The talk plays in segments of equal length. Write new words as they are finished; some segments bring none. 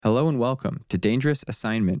Hello and welcome to Dangerous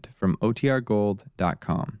Assignment from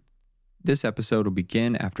OTRGold.com. This episode will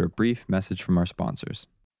begin after a brief message from our sponsors.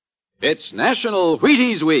 It's National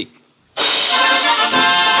Wheaties Week.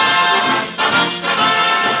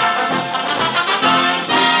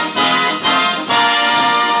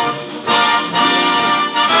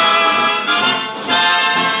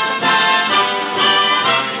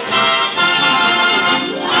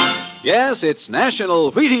 Yes, it's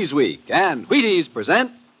National Wheaties Week, and Wheaties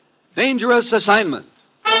present Dangerous Assignment.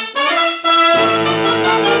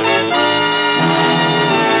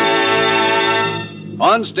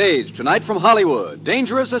 On stage tonight from Hollywood,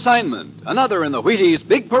 Dangerous Assignment, another in the Wheaties'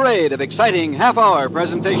 big parade of exciting half-hour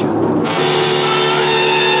presentations.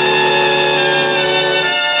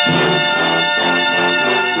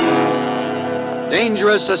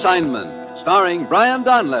 Dangerous Assignment, starring Brian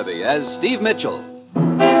Donlevy as Steve Mitchell.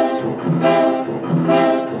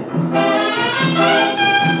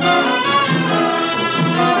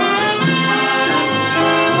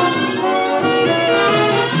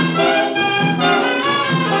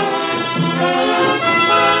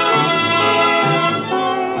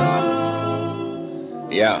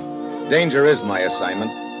 Yeah, danger is my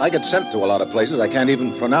assignment. I get sent to a lot of places I can't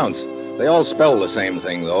even pronounce. They all spell the same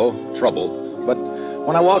thing, though, trouble. But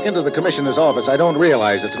when I walk into the commissioner's office, I don't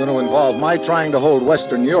realize it's going to involve my trying to hold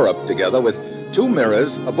Western Europe together with 2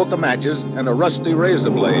 mirrors, a book of matches, and a rusty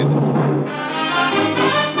razor blade.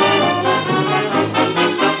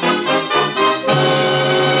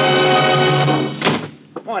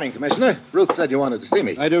 Morning, Commissioner. Ruth said you wanted to see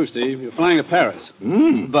me. I do, Steve. You're flying to Paris.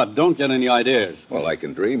 But don't get any ideas. Well, I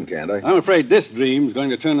can dream, can't I? I'm afraid this dream's going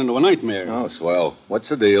to turn into a nightmare. Oh, swell. What's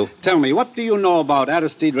the deal? Tell me, what do you know about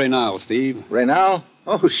Aristide Reynal, Steve? Reynal?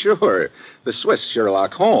 Oh, sure. The Swiss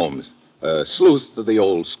Sherlock Holmes. A sleuth of the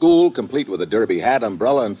old school, complete with a derby hat,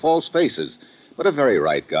 umbrella, and false faces. But a very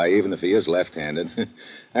right guy, even if he is left-handed.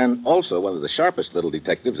 And also one of the sharpest little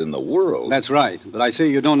detectives in the world. That's right. But I see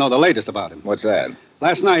you don't know the latest about him. What's that?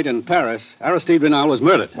 Last night in Paris, Aristide Reynal was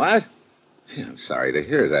murdered. What? Yeah, I'm sorry to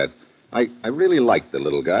hear that. I really liked the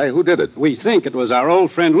little guy. Who did it? We think it was our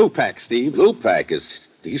old friend Lupac, Steve. Lupac? Is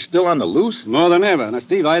he still on the loose? More than ever. Now,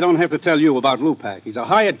 Steve, I don't have to tell you about Lupac. He's a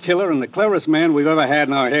hired killer and the cleverest man we've ever had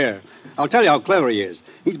in our hair. I'll tell you how clever he is.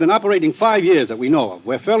 He's been operating 5 years that we know of.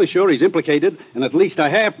 We're fairly sure he's implicated in at least a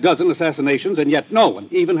half-dozen assassinations, and yet no one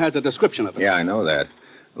even has a description of him. Yeah, I know that.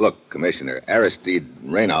 Look, Commissioner, Aristide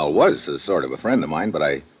Reynal was a sort of a friend of mine, but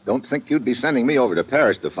I don't think you'd be sending me over to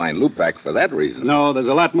Paris to find Lupac for that reason. No, there's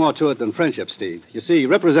a lot more to it than friendship, Steve. You see,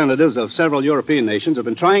 representatives of several European nations have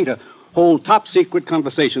been trying to hold top-secret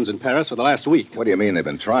conversations in Paris for the last week. What do you mean they've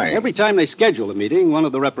been trying? Every time they schedule a meeting, one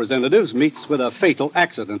of the representatives meets with a fatal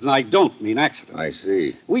accident, and I don't mean accident. I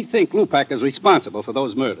see. We think Lupac is responsible for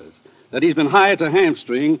those murders, that he's been hired to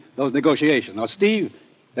hamstring those negotiations. Now, Steve,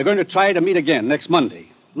 they're going to try to meet again next Monday.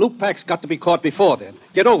 Lupac's got to be caught before then.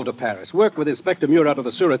 Get over to Paris, work with Inspector Murat of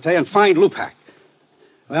the Sûreté, and find Lupac.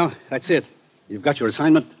 Well, that's it. You've got your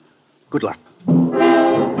assignment. Good luck.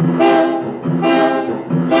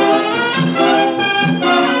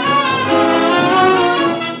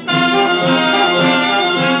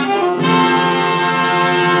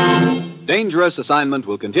 Dangerous Assignment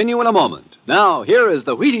will continue in a moment. Now, here is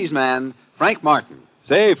the Wheaties man, Frank Martin.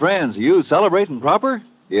 Say, friends, are you celebrating proper?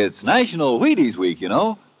 It's National Wheaties Week, you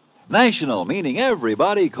know. National meaning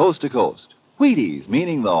everybody coast to coast. Wheaties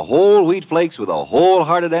meaning the whole wheat flakes with a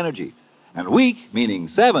wholehearted energy. And week meaning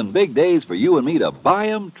 7 big days for you and me to buy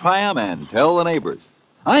 'em, try 'em, and tell the neighbors.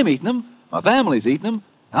 I'm eating 'em. My family's eating 'em.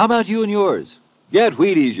 How about you and yours? Get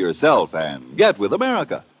Wheaties yourself and get with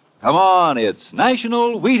America. Come on, it's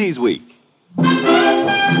National Wheaties Week.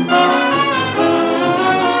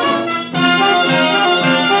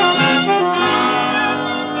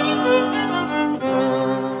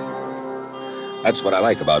 That's what I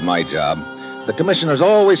like about my job. The commissioner's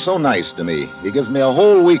always so nice to me. He gives me a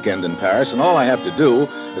whole weekend in Paris, and all I have to do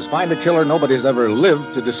is find a killer nobody's ever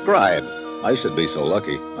lived to describe. I should be so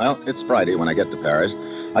lucky. Well, it's Friday when I get to Paris.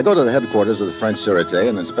 I go to the headquarters of the French Sûreté,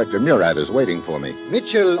 and Inspector Murat is waiting for me.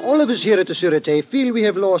 Mitchell, all of us here at the Sûreté feel we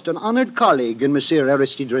have lost an honored colleague in Monsieur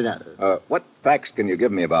Aristide Reynal. What facts can you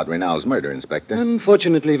give me about Reynal's murder, Inspector?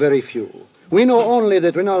 Unfortunately, very few. We know only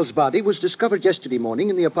that Reynal's body was discovered yesterday morning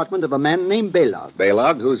in the apartment of a man named Belog.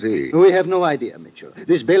 Belog? Who's he? We have no idea, Mitchell.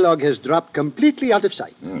 This Belog has dropped completely out of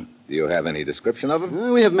sight. Do you have any description of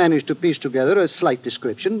him? We have managed to piece together a slight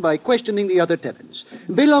description by questioning the other tenants.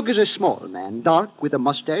 Belog is a small man, dark, with a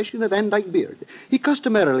mustache and a Van Dyke beard. He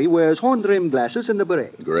customarily wears horn-rimmed glasses and a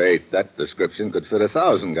beret. Great. That description could fit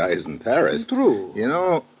 1,000 guys in Paris. True. You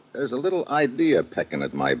know, there's a little idea pecking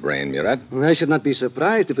at my brain, Murat. I should not be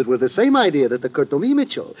surprised if it were the same idea that occurred to me,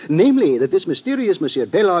 Mitchell. Namely, that this mysterious Monsieur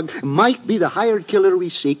Belog might be the hired killer we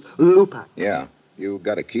seek, Lupac. Yeah. You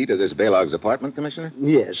got a key to this Balog's apartment, Commissioner?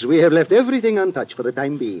 Yes, we have left everything untouched for the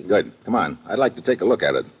time being. Good. Come on. I'd like to take a look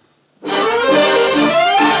at it.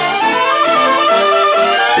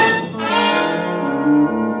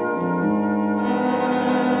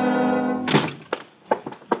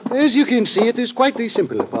 As you can see, it is quite a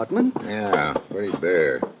simple apartment. Yeah, very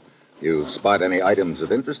bare. You spot any items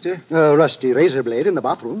of interest here? A rusty razor blade in the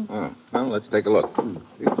bathroom. Oh, well, let's take a look.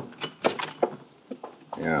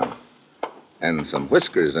 Yeah. And some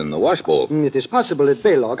whiskers in the washbowl. It is possible that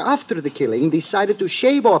Belog, after the killing, decided to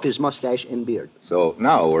shave off his mustache and beard. So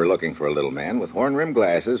now we're looking for a little man with horn-rimmed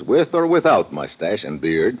glasses, with or without mustache and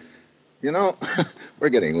beard. You know, we're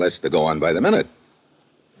getting less to go on by the minute.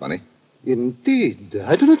 Funny. Indeed.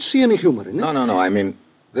 I do not see any humor in it. No. I mean,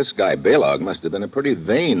 this guy Balog must have been a pretty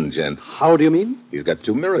vain gent. How do you mean? He's got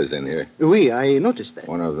 2 mirrors in here. Oui, I noticed that.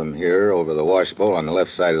 One of them here over the washbowl on the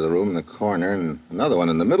left side of the room in the corner, and another one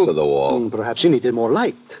in the middle of the wall. Perhaps he needed more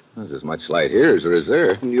light. There's as much light here as there is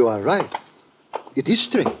there. You are right. It is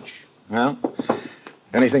strange. Well,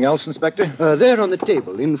 anything else, Inspector? There on the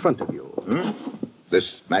table in front of you.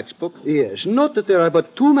 This matchbook? Yes. Note that there are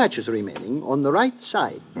but 2 matches remaining on the right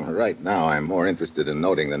side. Right now, I'm more interested in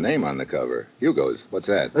noting the name on the cover. Hugo's. What's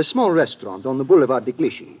that? A small restaurant on the Boulevard de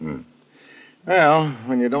Clichy. Well,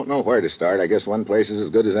 when you don't know where to start, I guess one place is as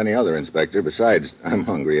good as any other, Inspector. Besides, I'm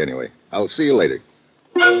hungry anyway. I'll see you later.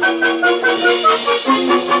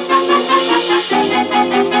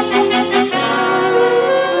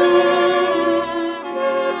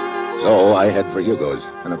 So I head for Hugo's.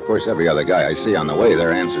 And, of course, every other guy I see on the way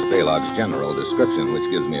there answers Balog's general description,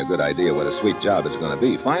 which gives me a good idea what a sweet job it's going to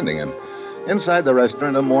be finding him. Inside the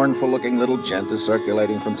restaurant, a mournful-looking little gent is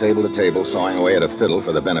circulating from table to table, sawing away at a fiddle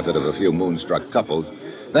for the benefit of a few moonstruck couples.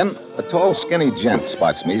 Then a tall, skinny gent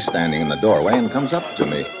spots me standing in the doorway and comes up to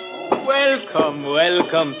me.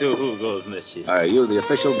 Welcome to Hugo's, monsieur. Are you the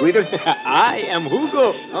official greeter? I am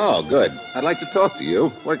Hugo. Oh, good. I'd like to talk to you.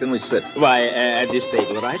 Where can we sit? Why, at this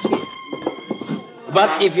table right here.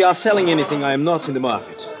 But if you are selling anything, I am not in the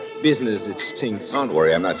market. Business, it stinks. Don't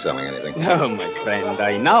worry, I'm not selling anything. Oh, my friend,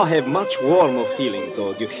 I now have much warmer feeling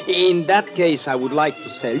toward you. In that case, I would like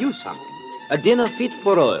to sell you something. A dinner fit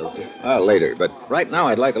for royalty. Later, but right now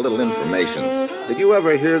I'd like a little information. Did you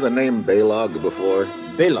ever hear the name Balog before?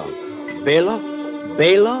 Balog?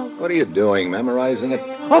 Balog? What are you doing, memorizing it?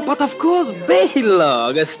 Oh, but of course,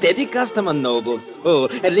 Balog, a steady customer, noble soul.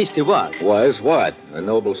 At least he was. Was what? A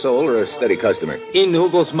noble soul or a steady customer? In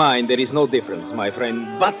Hugo's mind, there is no difference, my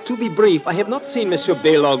friend. But to be brief, I have not seen Monsieur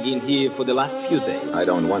Balog in here for the last few days. I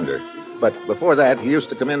don't wonder. But before that, he used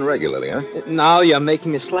to come in regularly, huh? Now you're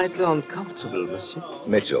making me slightly uncomfortable, monsieur.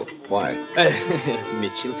 Mitchell. Why?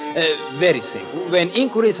 Mitchell. Very simple. When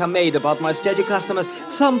inquiries are made about my steady customers,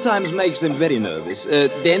 sometimes makes them very nervous.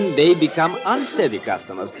 Then they become unsteady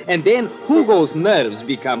customers. And then Hugo's nerves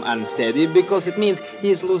become unsteady because it means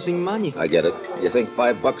he is losing money. I get it. You think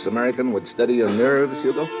 $5 American would steady your nerves,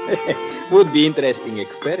 Hugo? Would be interesting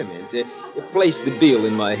experiment. Place the bill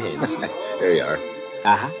in my hands. Here you are.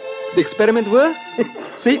 Uh-huh. The experiment worked?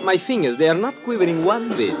 See, my fingers, they are not quivering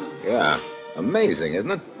one bit. Yeah. Amazing,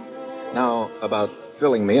 isn't it? Now, about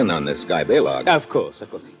filling me in on this guy Balog. Of course.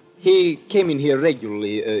 He came in here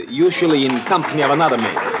regularly, usually in company of another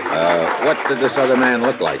man. What did this other man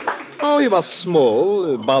look like? Oh, he was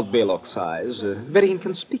small, about Balog's size. Very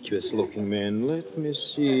inconspicuous-looking man. Let me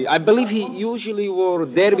see. I believe he usually wore a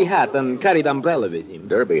derby hat and carried umbrella with him.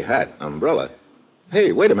 Derby hat, umbrella.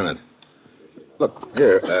 Hey, wait a minute. Look,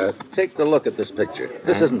 here, take a look at this picture.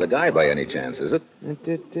 This isn't the guy by any chance, is it?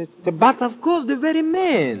 But, of course, the very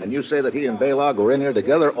man. And you say that he and Balog were in here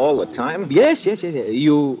together all the time? Yes.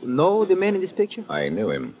 You know the man in this picture? I knew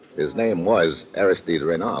him. His name was Aristide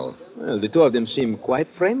Renal. Well, the two of them seem quite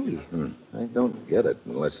friendly. I don't get it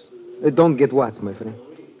unless... Don't get what, my friend?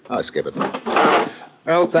 I'll skip it.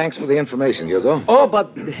 Well, thanks for the information, Hugo. Oh,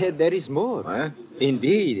 but there is more. Huh?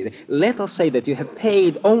 Indeed. Let us say that you have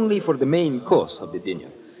paid only for the main course of the dinner.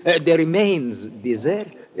 There remains dessert.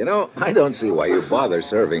 You know, I don't see why you bother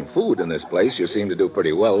serving food in this place. You seem to do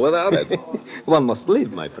pretty well without it. One must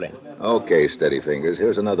live, my friend. Okay, steady fingers.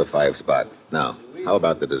 Here's another 5 spot. Now, how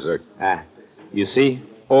about the dessert? You see,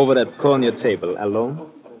 over that corner table,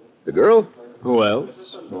 alone. The girl? Who else?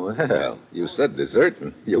 Well, you said dessert,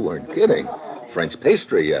 and you weren't kidding. French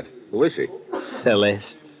pastry yet. Who is she?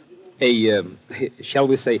 Celeste. A, shall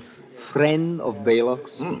we say, friend of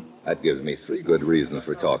Balog's? That gives me 3 good reasons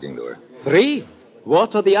for talking to her. 3?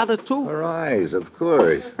 What are the other two? Her eyes, of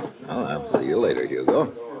course. Oh, I'll see you later,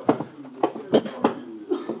 Hugo.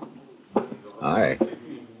 Hi.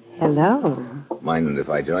 Hello. Mind if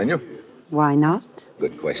I join you? Why not?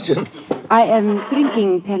 Good question. I am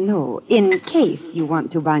drinking Pernod in case you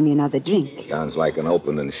want to buy me another drink. Sounds like an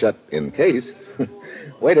open and shut in case.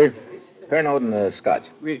 Waiter, Pernod and scotch.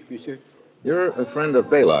 Oui, monsieur. You're a friend of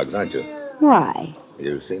Baylog's, aren't you? Why?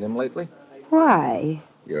 You've seen him lately? Why?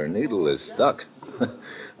 Your needle is stuck.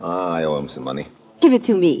 I owe him some money. Give it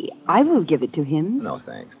to me. I will give it to him. No,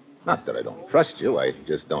 thanks. Not that I don't trust you. I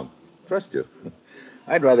just don't trust you.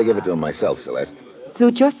 I'd rather give it to him myself, Celeste.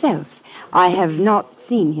 Suit yourself. I have not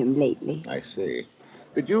seen him lately. I see.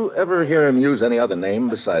 Did you ever hear him use any other name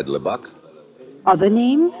beside Lebuck? Other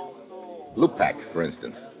name? Lupac, for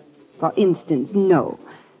instance. For instance, no.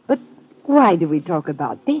 But why do we talk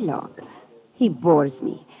about Baylog? He bores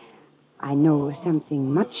me. I know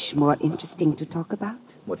something much more interesting to talk about.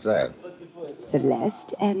 What's that?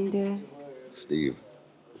 Celeste and, Steve.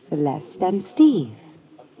 Celeste and Steve.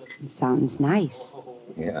 Sounds nice.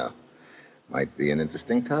 Yeah. Might be an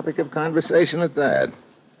interesting topic of conversation at that.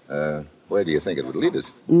 Where do you think it would lead us?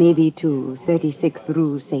 Maybe to 36th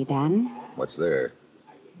Rue Sedan. What's there?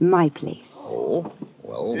 My place. Oh,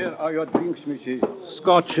 well. Here are your drinks, monsieur.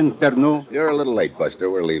 Scotch and Pernod. You're a little late,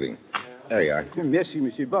 Buster. We're leaving. There you are. Merci,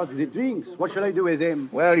 monsieur. But the drinks, what shall I do with them?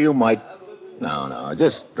 Well, you might. No,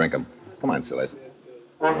 just drink them. Come on, Celeste.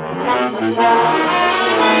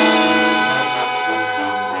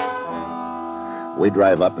 We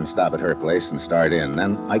drive up and stop at her place and start in.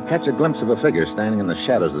 Then I catch a glimpse of a figure standing in the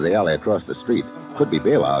shadows of the alley across the street. Could be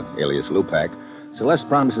Baylog, alias Lupac. Celeste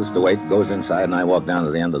promises to wait, goes inside, and I walk down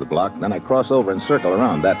to the end of the block. Then I cross over and circle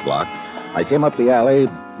around that block. I came up the alley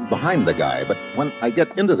behind the guy, but when I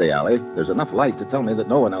get into the alley, there's enough light to tell me that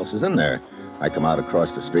no one else is in there. I come out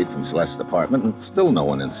across the street from Celeste's apartment, and still no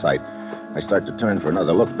one in sight. I start to turn for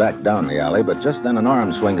another look back down the alley, but just then an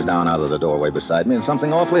arm swings down out of the doorway beside me, and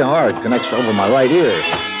something awfully hard connects over my right ear.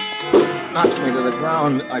 Knocks me to the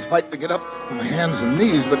ground. I fight to get up on my hands and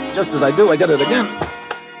knees, but just as I do, I get it again.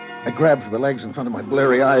 I grab for the legs in front of my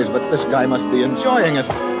bleary eyes, but this guy must be enjoying it.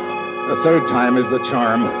 The third time is the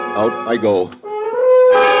charm. Out I go.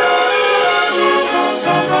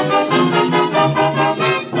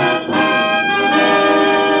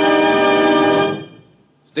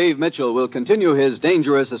 Steve Mitchell will continue his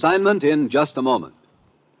dangerous assignment in just a moment.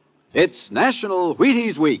 It's National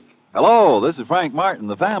Wheaties Week. Hello, this is Frank Martin,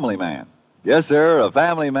 the family man. Yes, sir, a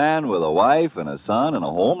family man with a wife and a son and a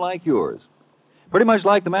home like yours. Pretty much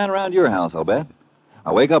like the man around your house, I'll bet.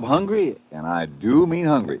 I wake up hungry, and I do mean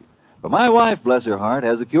hungry. But my wife, bless her heart,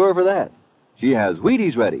 has a cure for that. She has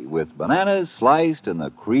Wheaties ready with bananas sliced and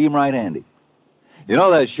the cream right handy. You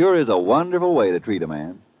know, that sure is a wonderful way to treat a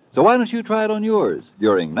man. So why don't you try it on yours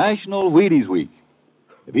during National Wheaties Week?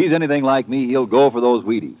 If he's anything like me, he'll go for those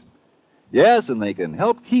Wheaties. Yes, and they can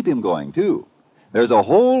help keep him going, too. There's a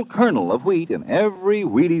whole kernel of wheat in every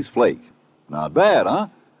Wheaties flake. Not bad, huh?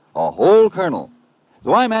 A whole kernel.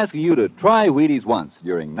 So I'm asking you to try Wheaties once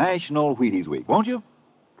during National Wheaties Week, won't you?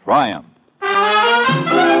 Try 'em.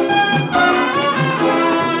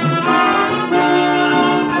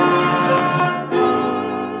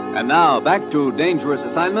 And now, back to Dangerous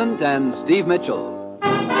Assignment and Steve Mitchell.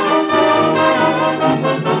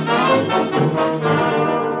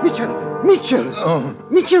 Mitchell! Oh,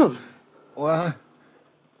 Mitchell! what?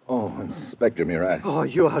 Oh, Inspector Murat. Oh,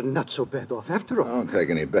 you are not so bad off after all. Don't take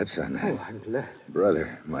any bets on that. Oh, I'm glad.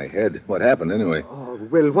 Brother, my head. What happened anyway? Oh,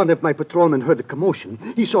 well, one of my patrolmen heard a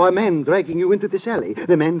commotion. He saw a man dragging you into this alley.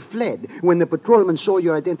 The man fled. When the patrolman saw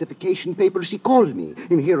your identification papers, he called me,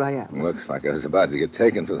 and here I am. Looks like I was about to get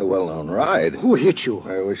taken for the well-known ride. Who hit you?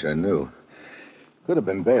 I wish I knew. Could have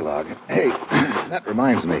been Baylog. Hey, that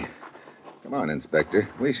reminds me. Come on, Inspector.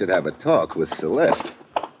 We should have a talk with Celeste.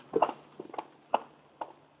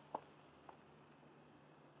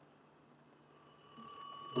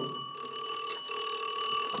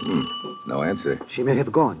 No answer. She may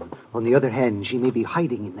have gone. On the other hand, she may be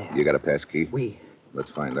hiding in there. You got a pass key? Oui. Let's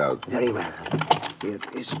find out. Very well. Here it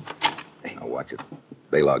is. Now watch it.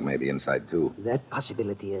 Baylog may be inside, too. That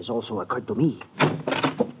possibility has also occurred to me.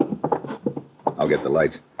 I'll get the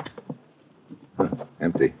lights. Huh,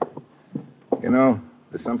 empty. You know,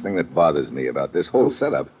 there's something that bothers me about this whole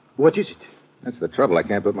setup. What is it? That's the trouble. I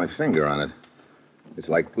can't put my finger on it. It's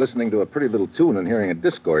like listening to a pretty little tune and hearing a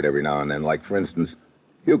discord every now and then. Like, for instance,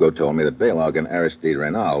 Hugo told me that Baylog and Aristide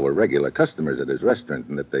Renal were regular customers at his restaurant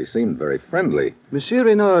and that they seemed very friendly. Monsieur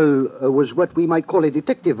Renal was what we might call a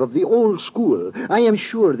detective of the old school. I am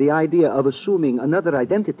sure the idea of assuming another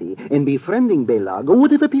identity and befriending Baylog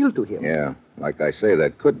would have appealed to him. Yeah, Like I say,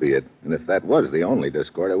 that could be it. And if that was the only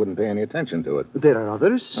discord, I wouldn't pay any attention to it. There are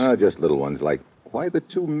others? Just little ones like, why the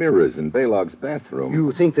 2 mirrors in Balog's bathroom?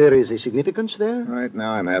 You think there is a significance there? Right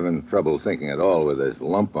now, I'm having trouble thinking at all with this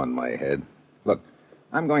lump on my head. Look,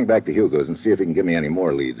 I'm going back to Hugo's and see if he can give me any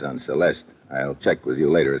more leads on Celeste. I'll check with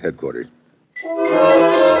you later at headquarters.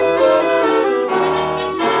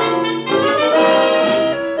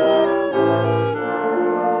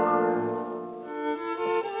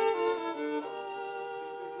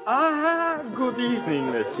 Good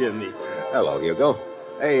evening, Monsieur Mitchell. Hello, Hugo.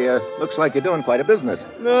 Hey, looks like you're doing quite a business.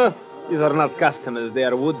 No, these are not customers. They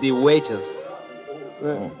are would-be waiters.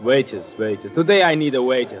 Waiters. Today I need a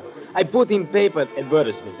waiter. I put in paper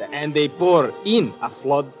advertisement, and they pour in a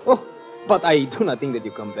flood. Oh, but I do not think that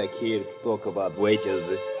you come back here to talk about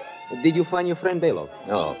waiters. Did you find your friend Balog?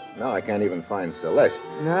 No, I can't even find Celeste.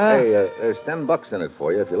 No. Hey, there's $10 in it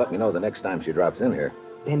for you if you let me know the next time she drops in here.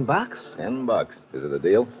 $10? $10. Is it a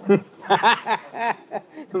deal?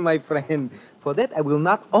 My friend, for that I will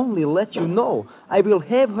not only let you know, I will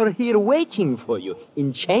have her here waiting for you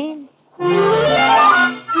in chains.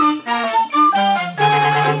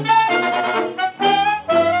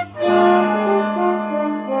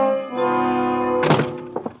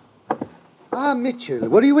 Mitchell,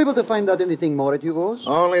 were you able to find out anything more at Hugo's?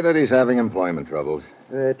 Only that he's having employment troubles.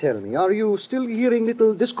 Tell me, are you still hearing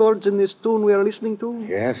little discords in this tune we are listening to?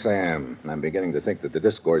 Yes, I am. I'm beginning to think that the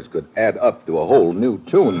discords could add up to a whole new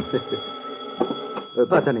tune.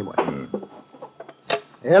 But anyway.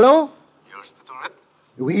 Hello?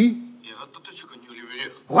 Oui?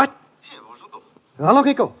 What? Hello,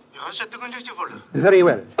 Kiko. Very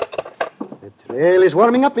well. The trail is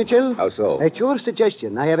warming up, Mitchell. How so? At your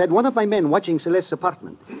suggestion, I have had one of my men watching Celeste's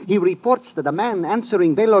apartment. He reports that a man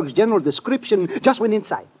answering Balog's general description just went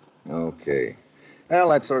inside. Okay. Well,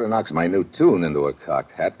 that sort of knocks my new tune into a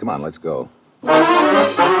cocked hat. Come on, let's go.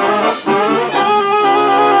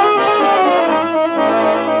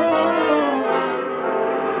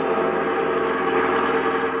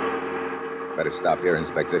 Better stop here,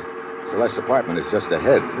 Inspector. Celeste's apartment is just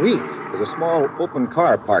ahead. Oui. There's a small open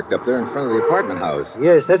car parked up there in front of the apartment house.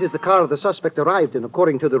 Yes, that is the car the suspect arrived in,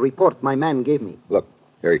 according to the report my man gave me. Look,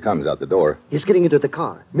 here he comes out the door. He's getting into the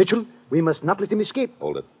car. Mitchell, we must not let him escape.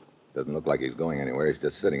 Hold it. Doesn't look like he's going anywhere. He's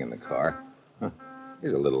just sitting in the car. Huh.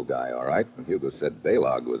 He's a little guy, all right. And Hugo said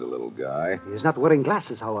Balog was a little guy. He is not wearing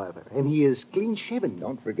glasses, however, and he is clean-shaven.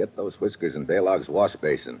 Don't forget those whiskers in Balog's wash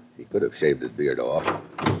basin. He could have shaved his beard off.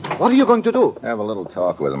 What are you going to do? Have a little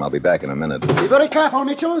talk with him. I'll be back in a minute. Be very careful,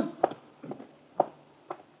 Mitchell.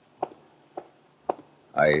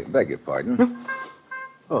 I beg your pardon.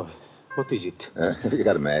 Oh, what is it? You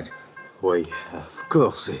got a match? Why, of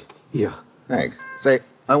course. Here. Thanks. Say,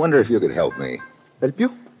 I wonder if you could help me. Help you?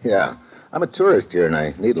 Yeah. I'm a tourist here, and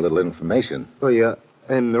I need a little information. Oh, yeah.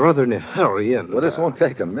 I'm rather in a hurry, and... Well, this won't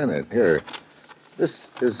take a minute. Here. This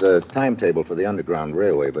is a timetable for the Underground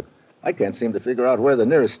Railway, but I can't seem to figure out where the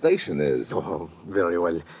nearest station is. Oh, very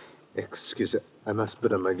well. Excuse me. I must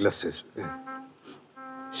put on my glasses.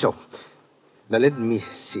 So, now let me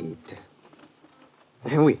see it.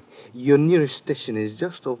 Oui, your nearest station is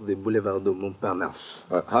just off the Boulevard de Montparnasse.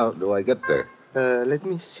 How do I get there? Let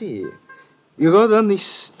me see. You go down this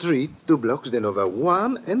street 2 blocks, then over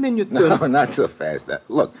 1, and then you turn... No, not so fast.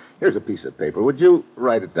 Look, here's a piece of paper. Would you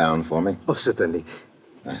write it down for me? Oh, certainly.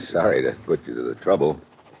 Sorry to put you to the trouble.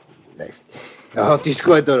 Thanks. Oh, it is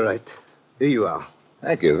quite all right. Here you are.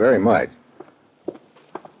 Thank you very much.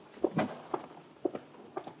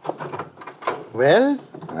 Well?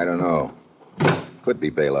 I don't know. Could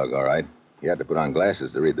be Balog, all right. He had to put on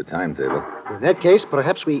glasses to read the timetable. In that case,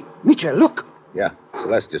 perhaps we... Mitchell, look! Yeah,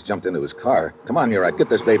 Celeste just jumped into his car. Come on, Murat, get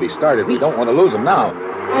this baby started. We don't want to lose him now.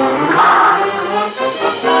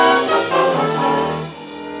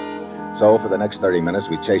 So, for the next 30 minutes,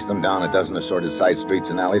 we chased them down a dozen assorted side streets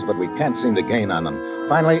and alleys, but we can't seem to gain on them.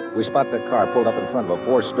 Finally, we spot their car pulled up in front of a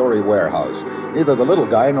 4-story warehouse. Neither the little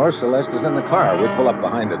guy nor Celeste is in the car. We pull up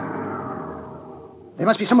behind it. They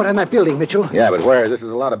must be somewhere in that building, Mitchell. Yeah, but where? This is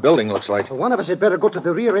a lot of building, looks like. Well, one of us had better go to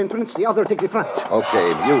the rear entrance, the other take the front. Okay,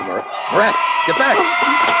 you, Murat, get back!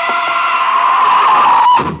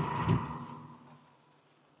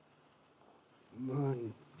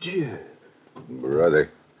 Mon Dieu. Brother.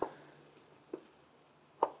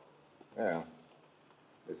 Yeah.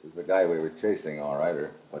 This is the guy we were chasing, all right,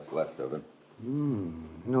 or what's left of him.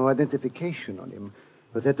 No identification on him,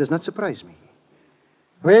 but that does not surprise me.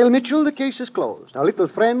 Well, Mitchell, the case is closed. Our little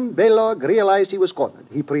friend, Balog, realized he was cornered.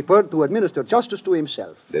 He preferred to administer justice to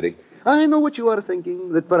himself. Did he? I know what you are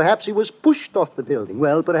thinking, that perhaps he was pushed off the building.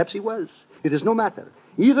 Well, perhaps he was. It is no matter.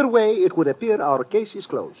 Either way, it would appear our case is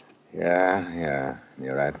closed. Yeah.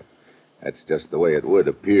 You're right. That's just the way it would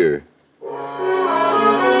appear.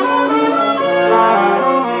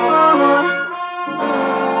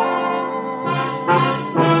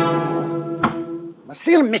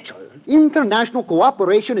 Monsieur Mitchell, international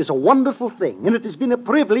cooperation is a wonderful thing, and it has been a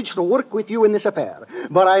privilege to work with you in this affair.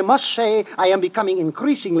 But I must say I am becoming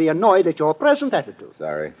increasingly annoyed at your present attitude.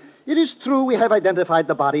 Sorry. It is true we have identified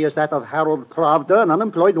the body as that of Harold Pravda, an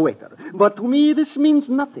unemployed waiter. But to me, this means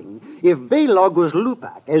nothing. If Baylog was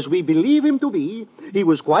Lupak, as we believe him to be, he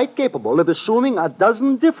was quite capable of assuming a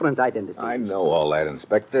dozen different identities. I know all that,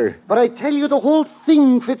 Inspector. But I tell you, the whole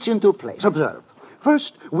thing fits into place. Observe.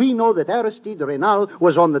 First, we know that Aristide Renal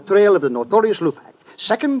was on the trail of the notorious Lupak.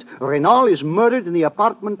 Second, Renal is murdered in the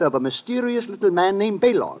apartment of a mysterious little man named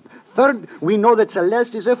Baylog. Third, we know that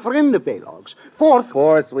Celeste is a friend of Baylog's.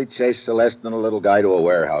 Fourth, we chase Celeste and a little guy to a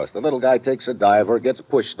warehouse. The little guy takes a dive or gets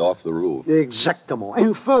pushed off the roof. Exactamo.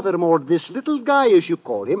 And furthermore, this little guy, as you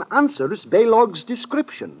call him, answers Baylog's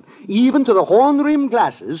description, even to the horn-rimmed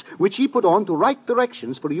glasses which he put on to write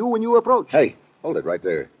directions for you when you approached. Hey, hold it right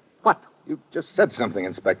there. What? You just said something,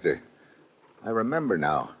 Inspector. I remember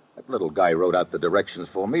now. That little guy wrote out the directions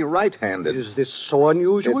for me right-handed. Is this so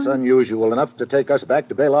unusual? It's unusual enough to take us back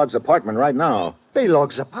to Baylog's apartment right now.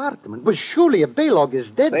 Baylog's apartment? But surely if Baylog is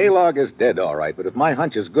dead... Baylog is dead, all right, but if my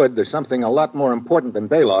hunch is good, there's something a lot more important than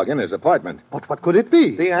Baylog in his apartment. But what could it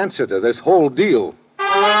be? The answer to this whole deal.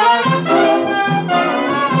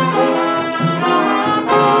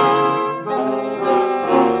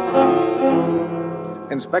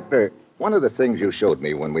 Inspector, one of the things you showed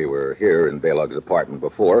me when we were here in Baylog's apartment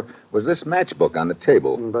before was this matchbook on the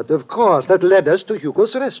table. But of course, that led us to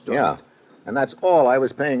Hugo's restaurant. Yeah, and that's all I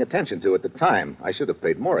was paying attention to at the time. I should have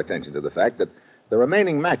paid more attention to the fact that the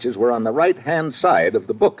remaining matches were on the right-hand side of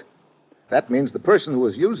the book. That means the person who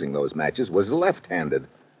was using those matches was left-handed.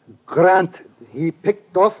 Grant, he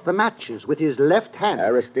picked off the matches with his left hand.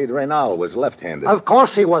 Aristide Renal was left-handed. Of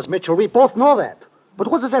course he was, Mitchell. We both know that.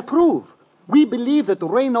 But what does that prove? We believe that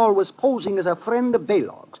Renal was posing as a friend of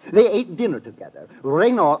Baylog's. They ate dinner together.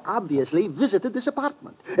 Renal obviously visited this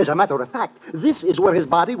apartment. As a matter of fact, this is where his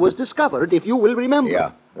body was discovered, if you will remember.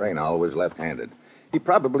 Yeah, Renal was left-handed. He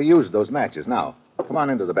probably used those matches. Now, come on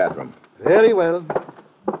into the bathroom. Very well.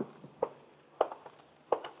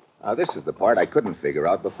 Now, this is the part I couldn't figure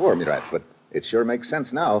out before, Murat, but it sure makes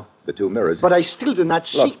sense now, the two mirrors. But I still do not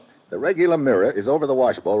see... Look, the regular mirror is over the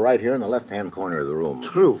washbowl right here in the left-hand corner of the room.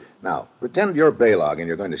 True. Now, pretend you're Baylog and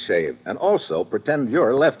you're going to shave. And also pretend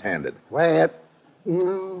you're left-handed. Well,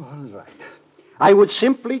 no, all right. I would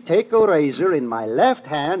simply take a razor in my left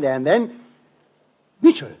hand and then...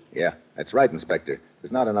 Mitchell. Yeah, that's right, Inspector.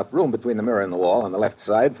 There's not enough room between the mirror and the wall on the left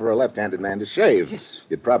side for a left-handed man to shave. Yes.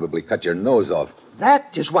 You'd probably cut your nose off.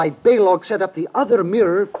 That is why Baylog set up the other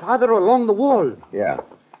mirror farther along the wall. Yeah.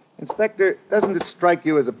 Inspector, doesn't it strike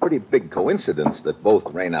you as a pretty big coincidence that both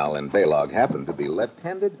Renal and Baylog happen to be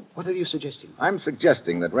left-handed? What are you suggesting? I'm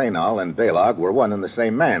suggesting that Renal and Baylog were one and the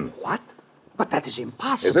same man. What? But that is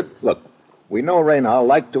impossible. Is it? Look, we know Renal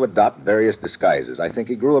liked to adopt various disguises. I think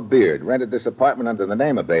he grew a beard, rented this apartment under the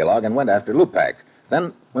name of Baylog, and went after Lupak.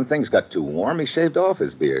 Then, when things got too warm, he shaved off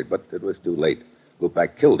his beard, but it was too late.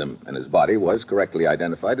 Lupak killed him, and his body was correctly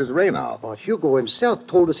identified as Renal. But Hugo himself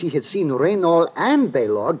told us he had seen Renal and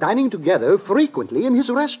Baylog dining together frequently in his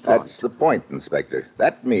restaurant. That's the point, Inspector.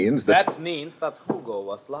 That means that... That means that Hugo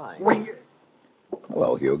was lying.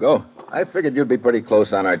 Hello, Hugo. I figured you'd be pretty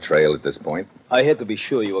close on our trail at this point. I had to be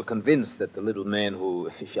sure you were convinced that the little man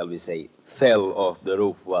who, shall we say, fell off the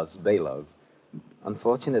roof was Baylog.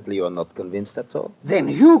 Unfortunately, you're not convinced, that's all. Then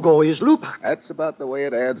Hugo is Lupak. That's about the way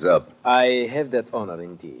it adds up. I have that honor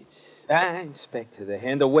indeed. Inspector, the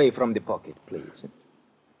hand away from the pocket, please.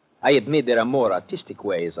 I admit there are more artistic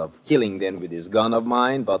ways of killing than with this gun of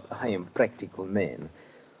mine, but I am a practical man.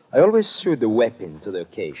 I always suit the weapon to the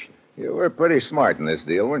occasion. You were pretty smart in this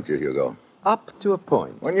deal, weren't you, Hugo? Up to a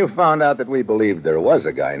point. When you found out that we believed there was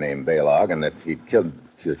a guy named Baylog and that he'd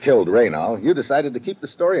killed Renal, you decided to keep the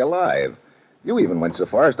story alive. You even went so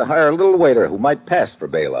far as to hire a little waiter who might pass for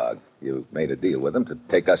Baylog. You made a deal with him to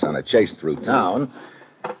take us on a chase through town.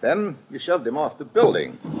 Then you shoved him off the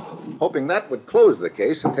building, hoping that would close the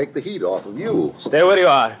case and take the heat off of you. Stay where you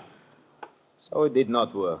are. So it did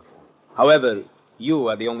not work. However, you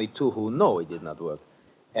are the only two who know it did not work.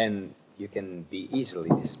 And you can be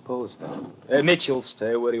easily disposed of. Mitchell,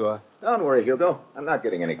 stay where you are. Don't worry, Hugo. I'm not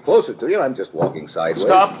getting any closer to you. I'm just walking sideways.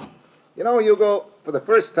 Stop. You know, Hugo, for the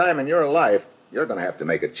first time in your life, you're going to have to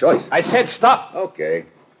make a choice. I said stop. Okay.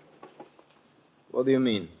 What do you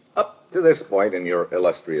mean? Up to this point in your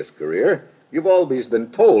illustrious career, you've always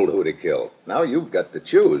been told who to kill. Now you've got to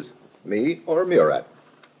choose. Me or Murat?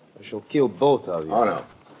 I shall kill both of you. Oh, no.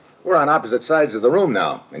 We're on opposite sides of the room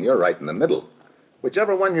now, and you're right in the middle.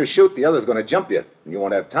 Whichever one you shoot, the other's going to jump you, and you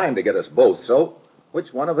won't have time to get us both. So,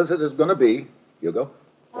 which one of us it is going to be, Hugo?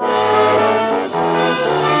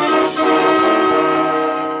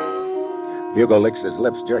 Hugo licks his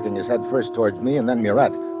lips, jerking his head first towards me and then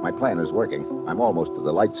Murat. My plan is working. I'm almost to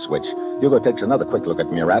the light switch. Hugo takes another quick look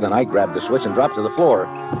at Murat, and I grab the switch and drop to the floor.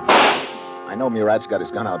 I know Murat's got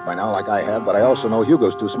his gun out by now, like I have, but I also know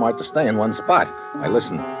Hugo's too smart to stay in one spot. I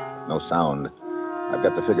listen. No sound. I've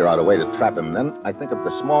got to figure out a way to trap him. Then I think of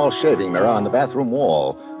the small shaving mirror on the bathroom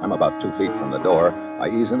wall. I'm about 2 feet from the door. I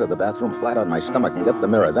ease into the bathroom flat on my stomach and get the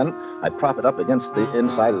mirror. Then I prop it up against the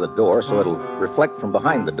inside of the door so it'll reflect from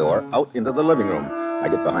behind the door out into the living room. I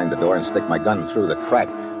get behind the door and stick my gun through the crack.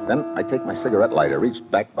 Then I take my cigarette lighter, reach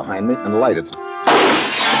back behind me, and light it.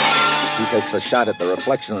 He takes a shot at the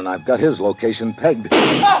reflection, and I've got his location pegged.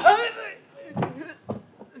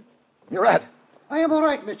 Murat! I am all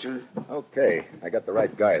right, Mitchell. Okay, I got the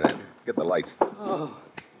right guy then. Get the lights. Oh,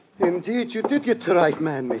 indeed, you did get the right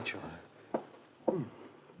man, Mitchell.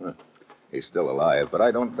 Huh. He's still alive, but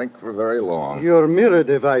I don't think for very long. Your mirror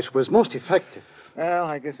device was most effective. Well,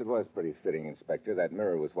 I guess it was pretty fitting, Inspector. That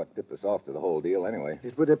mirror was what tipped us off to the whole deal anyway.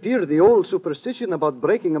 It would appear the old superstition about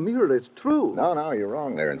breaking a mirror is true. No, you're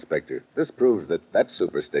wrong there, Inspector. This proves that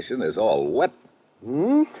superstition is all wet.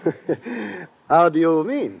 Hmm? How do you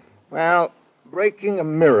mean? Well, breaking a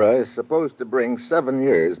mirror is supposed to bring 7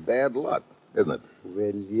 years bad luck, isn't it?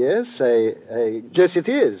 Well, yes, I guess it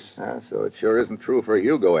is. So it sure isn't true for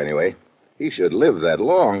Hugo anyway. He should live that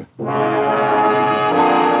long.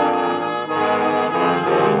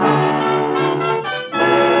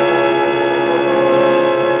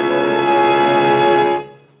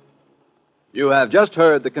 You have just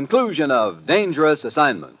heard the conclusion of Dangerous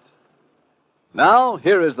Assignment. Now,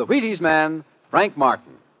 here is the Wheaties man, Frank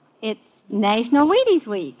Martin. It's National Wheaties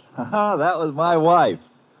Week. That was my wife.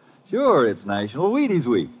 Sure, it's National Wheaties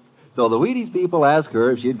Week. So the Wheaties people asked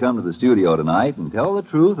her if she'd come to the studio tonight and tell the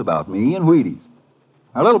truth about me and Wheaties.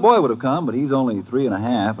 Our little boy would have come, but he's only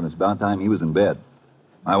 3.5, and it's about time he was in bed.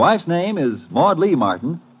 My wife's name is Maud Lee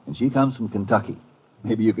Martin, and she comes from Kentucky.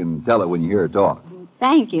 Maybe you can tell her when you hear her talk.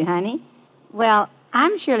 Thank you, honey. Well,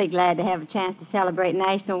 I'm surely glad to have a chance to celebrate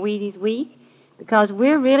National Wheaties Week because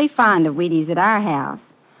we're really fond of Wheaties at our house.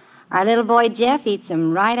 Our little boy Jeff eats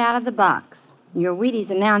them right out of the box. Your Wheaties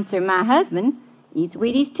announcer, my husband, eats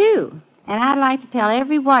Wheaties too. And I'd like to tell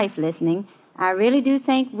every wife listening, I really do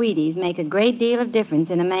think Wheaties make a great deal of difference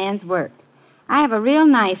in a man's work. I have a real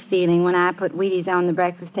nice feeling when I put Wheaties on the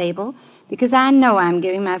breakfast table because I know I'm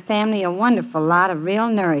giving my family a wonderful lot of real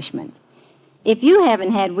nourishment. If you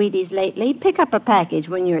haven't had Wheaties lately, pick up a package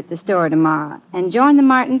when you're at the store tomorrow and join the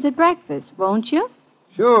Martins at breakfast, won't you?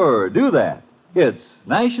 Sure, do that. It's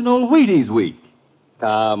National Wheaties Week.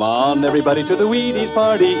 Come on, everybody, to the Wheaties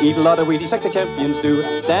party. Eat a lot of Wheaties like the champions do.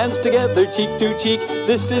 Dance together, cheek to cheek.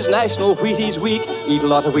 This is National Wheaties Week. Eat a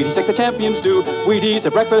lot of Wheaties like the champions do. Wheaties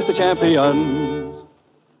are breakfast of champions.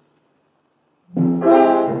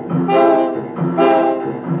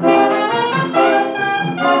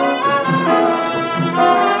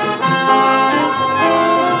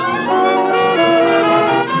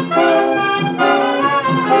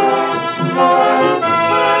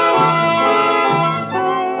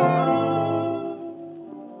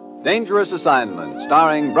 Dangerous Assignment,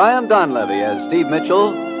 starring Brian Donlevy as Steve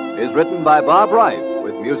Mitchell, is written by Bob Reif,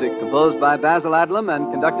 with music composed by Basil Adlam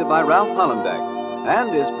and conducted by Ralph Hollenbeck,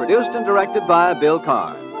 and is produced and directed by Bill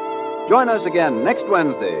Karn. Join us again next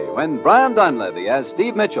Wednesday when Brian Donlevy as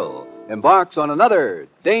Steve Mitchell embarks on another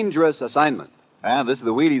Dangerous Assignment. And this is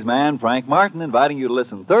the Wheaties man, Frank Martin, inviting you to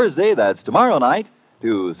listen Thursday, that's tomorrow night,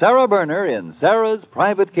 to Sarah Berner in Sarah's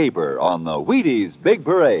Private Caper on the Wheaties Big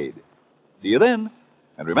Parade. See you then.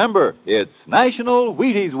 And remember, it's National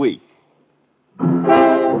Wheaties Week.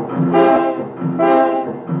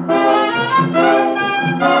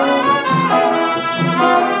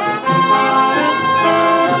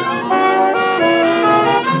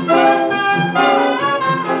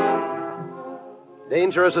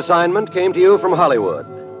 Dangerous Assignment came to you from Hollywood.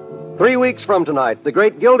 3 weeks from tonight, the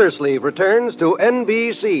great Gildersleeve returns to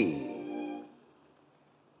NBC.